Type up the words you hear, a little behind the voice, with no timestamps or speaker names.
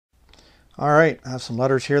All right, I have some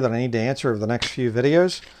letters here that I need to answer over the next few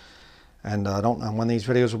videos. And I don't know when these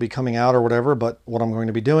videos will be coming out or whatever, but what I'm going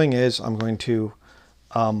to be doing is I'm going to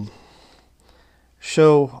I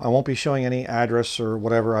won't be showing any address or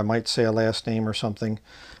whatever. I might say a last name or something.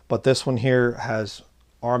 But this one here has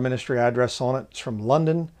our ministry address on it. It's from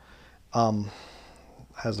London.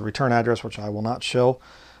 Has the return address, which I will not show,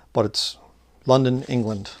 but it's London,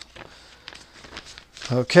 England.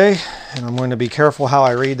 Okay, and I'm going to be careful how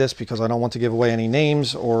I read this because I don't want to give away any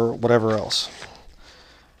names or whatever else.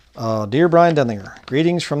 Dear Brian Denlinger,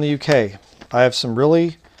 greetings from the UK. I have some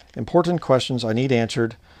really important questions I need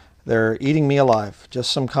answered. They're eating me alive.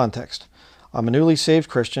 Just some context. I'm a newly saved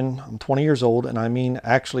Christian. I'm 20 years old, and I mean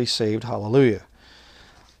actually saved. Hallelujah.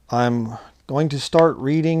 I'm going to start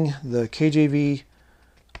reading the KJV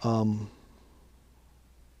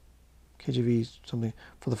something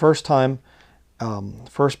for the first time.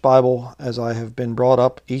 First Bible, as I have been brought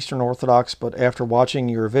up Eastern Orthodox, but after watching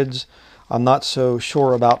your vids, I'm not so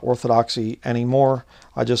sure about Orthodoxy anymore.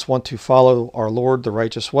 I just want to follow our Lord the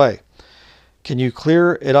righteous way. Can you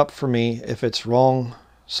clear it up for me if it's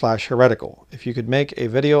wrong/heretical? If you could make a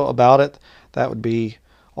video about it, that would be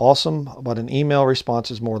awesome, but an email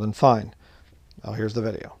response is more than fine. Oh, here's the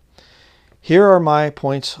video. Here are my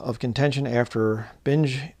points of contention after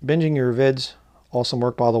binging your vids. Awesome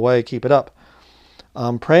work, by the way. Keep it up.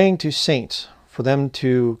 Praying to saints for them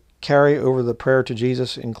to carry over the prayer to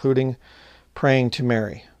Jesus, including praying to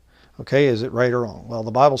Mary. Okay, is it right or wrong? Well,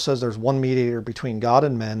 the Bible says there's one mediator between God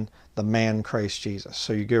and men, the man Christ Jesus.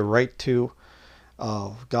 So you go right to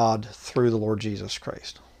God through the Lord Jesus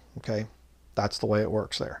Christ. Okay, that's the way it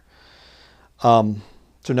works there. So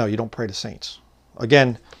no, you don't pray to saints.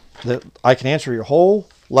 Again, I can answer your whole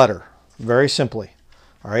letter very simply.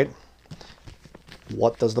 All right,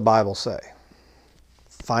 what does the Bible say?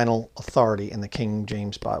 Final authority in the King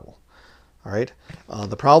James Bible. All right.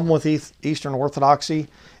 The problem with Eastern Orthodoxy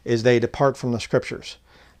is they depart from the Scriptures.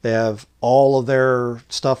 They have all of their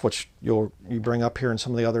stuff, which you bring up here in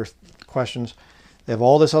some of the other questions. They have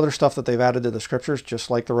all this other stuff that they've added to the Scriptures, just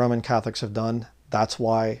like the Roman Catholics have done. That's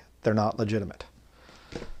why they're not legitimate.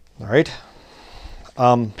 All right.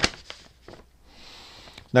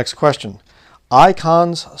 Next question.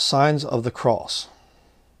 Icons, signs of the cross.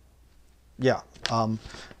 Yeah.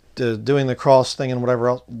 Doing the cross thing and whatever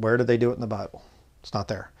else, where did they do it in the Bible? It's not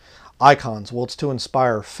there. Icons, well, it's to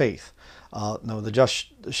inspire faith. No, the just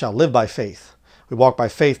shall live by faith. We walk by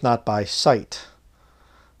faith, not by sight.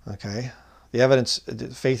 Okay?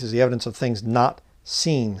 Faith is the evidence of things not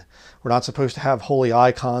seen. We're not supposed to have holy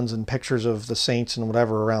icons and pictures of the saints and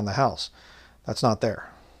whatever around the house. That's not there.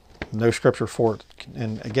 No Scripture for it.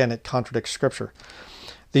 And again, it contradicts Scripture.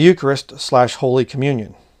 The Eucharist/Holy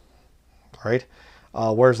Communion. All right?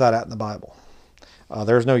 Where's that at in the Bible?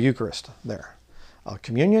 There's no Eucharist there.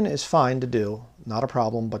 Communion is fine to do, not a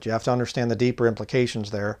problem, but you have to understand the deeper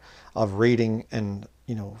implications there of reading and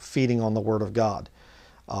feeding on the Word of God.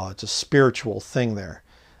 It's a spiritual thing there.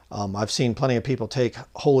 I've seen plenty of people take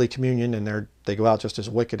Holy Communion and they go out just as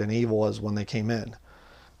wicked and evil as when they came in.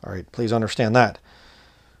 All right, please understand that.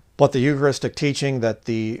 But the Eucharistic teaching that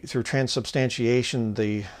through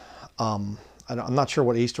transubstantiation, I'm not sure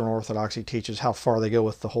what Eastern Orthodoxy teaches, how far they go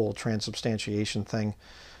with the whole transubstantiation thing.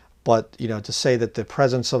 But, to say that the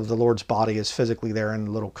presence of the Lord's body is physically there in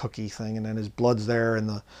the little cookie thing, and then his blood's there in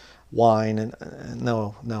the wine, and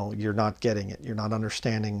no, you're not getting it. You're not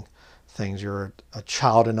understanding things. You're a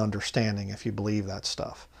child in understanding if you believe that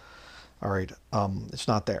stuff. All right, it's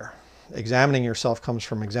not there. Examining yourself comes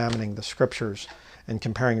from examining the Scriptures and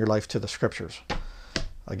comparing your life to the Scriptures.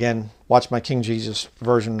 Again, watch my King Jesus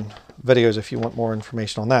version videos if you want more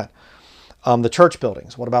information on that. The church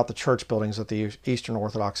buildings. What about the church buildings that the Eastern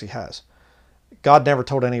Orthodoxy has? God never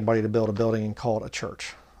told anybody to build a building and call it a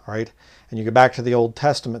church. All right? And you go back to the Old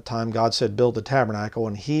Testament time, God said build the tabernacle,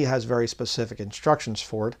 and he has very specific instructions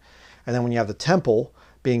for it. And then when you have the temple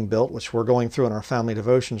being built, which we're going through in our family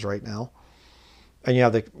devotions right now, and you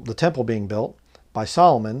have the temple being built by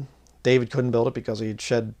Solomon, David couldn't build it because he had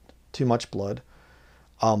shed too much blood.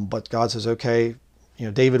 But God says, okay,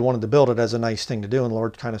 David wanted to build it as a nice thing to do, and the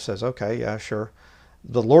Lord kind of says, okay, yeah, sure.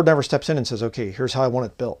 The Lord never steps in and says, okay, here's how I want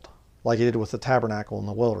it built, like he did with the tabernacle in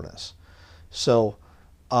the wilderness. So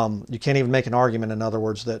you can't even make an argument, in other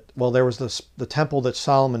words, that, well, there was the temple that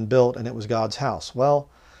Solomon built, and it was God's house. Well,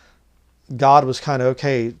 God was kind of,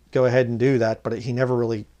 okay, go ahead and do that, but he never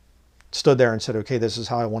really stood there and said, okay, this is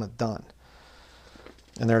how I want it done.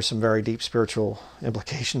 And there's some very deep spiritual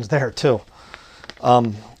implications there, too.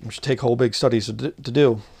 Which take whole big studies to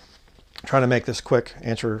do. I'm trying to make this quick,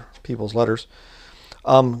 answer people's letters.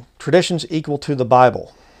 Traditions equal to the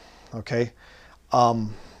Bible. Okay.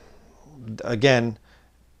 Again,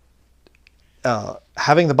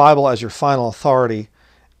 having the Bible as your final authority,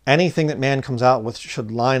 anything that man comes out with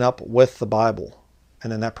should line up with the Bible.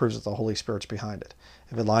 And then that proves that the Holy Spirit's behind it.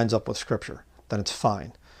 If it lines up with Scripture, then it's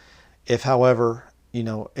fine. If, however,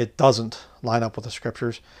 it doesn't line up with the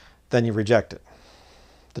Scriptures, then you reject it.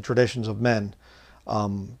 The traditions of men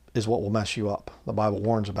is what will mess you up. The Bible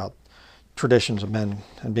warns about traditions of men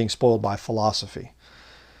and being spoiled by philosophy.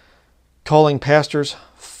 Calling pastors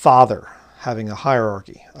father, having a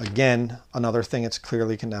hierarchy. Again, another thing that's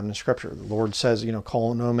clearly condemned in Scripture. The Lord says,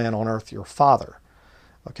 call no man on earth your father.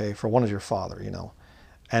 Okay, for one is your father,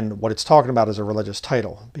 And what it's talking about is a religious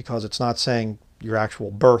title, because it's not saying your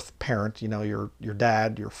actual birth parent, your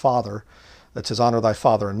dad, your father. That says honor thy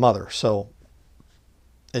father and mother. So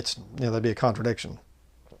it's, that'd be a contradiction.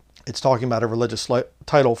 It's talking about a religious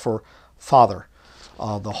title for father,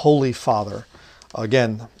 the Holy Father.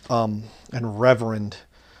 Again, and reverend,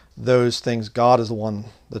 those things. God is the one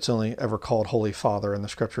that's only ever called Holy Father in the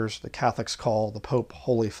Scriptures. The Catholics call the Pope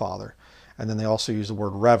Holy Father. And then they also use the word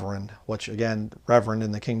reverend, which again, reverend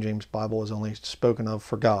in the King James Bible is only spoken of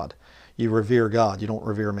for God. You revere God, you don't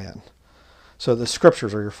revere man. So the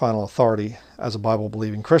Scriptures are your final authority as a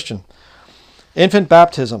Bible-believing Christian. Infant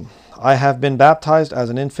baptism. I have been baptized as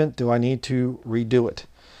an infant. Do I need to redo it?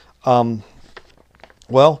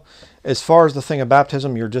 Well, as far as the thing of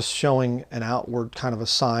baptism, you're just showing an outward kind of a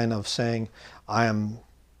sign of saying, I am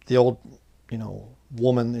the old,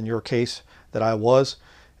 woman in your case that I was,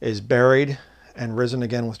 is buried and risen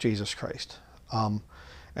again with Jesus Christ.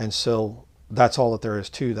 And so that's all that there is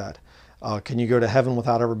to that. Can you go to heaven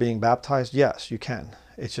without ever being baptized? Yes, you can.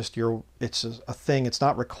 It's just it's a thing. It's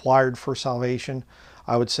not required for salvation,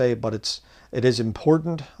 I would say, but it is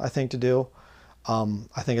important, I think, to do.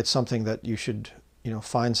 I think it's something that you should,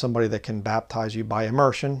 find somebody that can baptize you by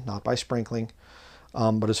immersion, not by sprinkling.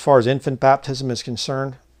 But as far as infant baptism is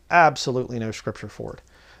concerned, absolutely no Scripture for it.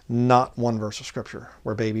 Not one verse of Scripture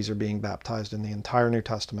where babies are being baptized in the entire New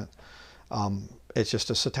Testament. It's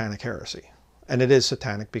just a satanic heresy. And it is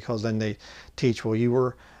satanic because then they teach, well, you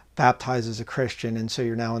were baptized as a Christian, and so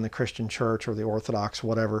you're now in the Christian church or the Orthodox,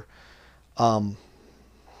 whatever. No.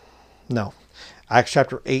 Acts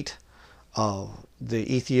chapter 8,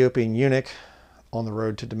 the Ethiopian eunuch on the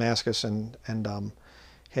road to Damascus, and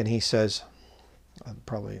he says, I'm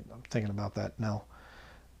thinking about that now.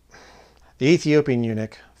 The Ethiopian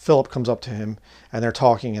eunuch, Philip comes up to him, and they're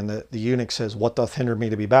talking, and the eunuch says, what doth hinder me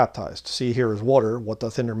to be baptized? See, here is water. What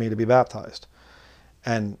doth hinder me to be baptized?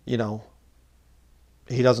 And, he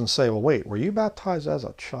doesn't say, well, wait, were you baptized as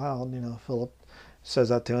a child? Philip says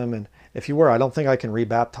that to him, and if you were, I don't think I can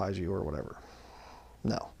rebaptize you or whatever.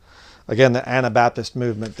 No. Again, the Anabaptist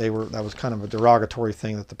movement, that was kind of a derogatory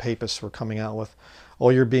thing that the papists were coming out with. Oh,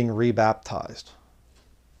 you're being rebaptized.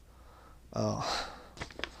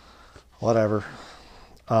 Whatever.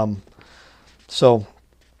 So,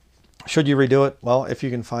 should you redo it? Well, if you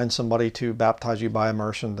can find somebody to baptize you by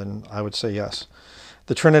immersion, then I would say yes.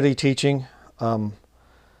 The Trinity teaching.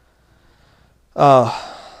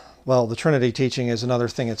 Well, the Trinity teaching is another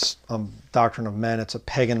thing. It's doctrine of men. It's a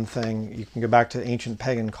pagan thing. You can go back to ancient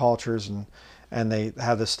pagan cultures, and they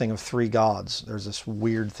have this thing of three gods. There's this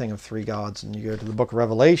weird thing of three gods. And you go to the book of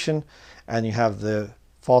Revelation, and you have the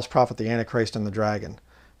false prophet, the Antichrist, and the dragon.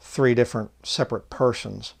 Three different separate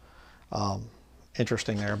persons.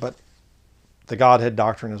 Interesting there. But the Godhead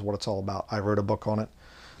doctrine is what it's all about. I wrote a book on it.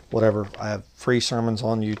 Whatever. I have free sermons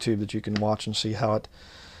on YouTube that you can watch and see how it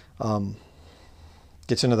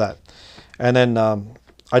gets into that. And then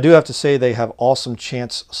I do have to say they have awesome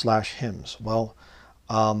chants/hymns. Well,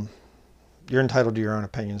 you're entitled to your own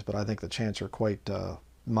opinions, but I think the chants are quite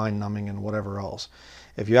mind-numbing and whatever else.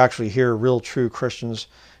 If you actually hear real true Christians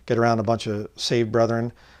get around a bunch of saved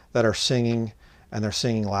brethren that are singing, and they're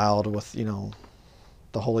singing loud with,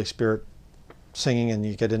 the Holy Spirit singing, and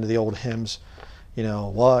you get into the old hymns,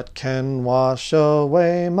 what can wash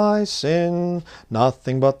away my sin?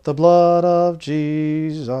 Nothing but the blood of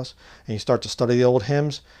Jesus. And you start to study the old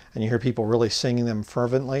hymns, and you hear people really singing them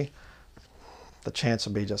fervently. The chants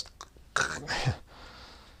will be just...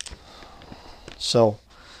 So,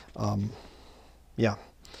 yeah.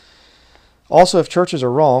 Also, if churches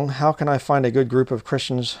are wrong, how can I find a good group of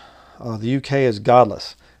Christians? The UK is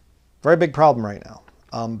godless. Very big problem right now.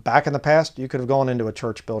 Back in the past, you could have gone into a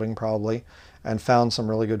church building probably and found some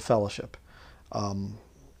really good fellowship.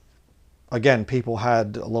 Again, people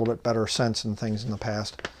had a little bit better sense in things in the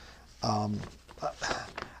past.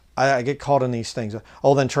 I get caught in these things.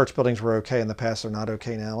 Oh, then church buildings were okay in the past, they're not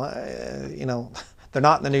okay now. they're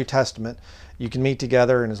not in the New Testament. You can meet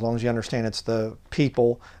together, and as long as you understand it's the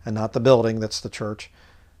people and not the building that's the church,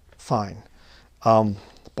 fine.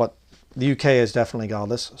 But the UK is definitely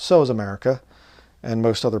godless. So is America and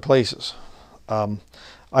most other places.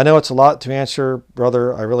 I know it's a lot to answer,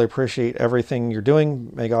 brother. I really appreciate everything you're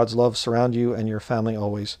doing. May God's love surround you and your family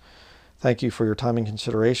always. Thank you for your time and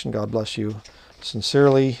consideration. God bless you.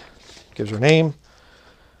 Sincerely, gives her name.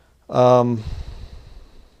 And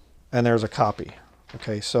there's a copy.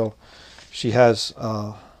 Okay, so she has,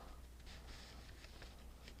 and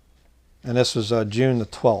this was June the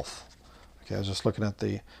 12th. Okay, I was just looking at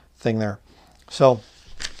the thing there. So,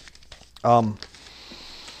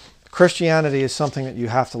 Christianity is something that you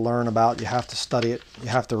have to learn about. You have to study it. You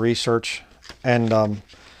have to research. And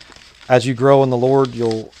as you grow in the Lord,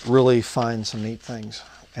 you'll really find some neat things.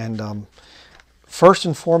 And first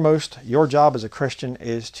and foremost, your job as a Christian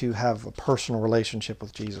is to have a personal relationship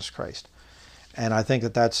with Jesus Christ. And I think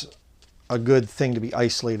that that's a good thing to be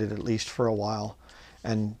isolated, at least for a while,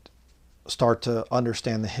 and start to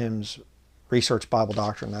understand the hymns, research Bible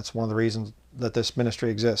doctrine. That's one of the reasons that this ministry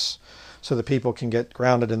exists, so that people can get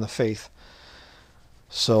grounded in the faith.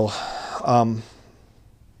 So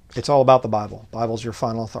it's all about the Bible. Bible's your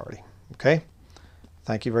final authority. Okay?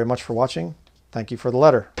 Thank you very much for watching. Thank you for the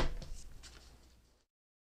letter.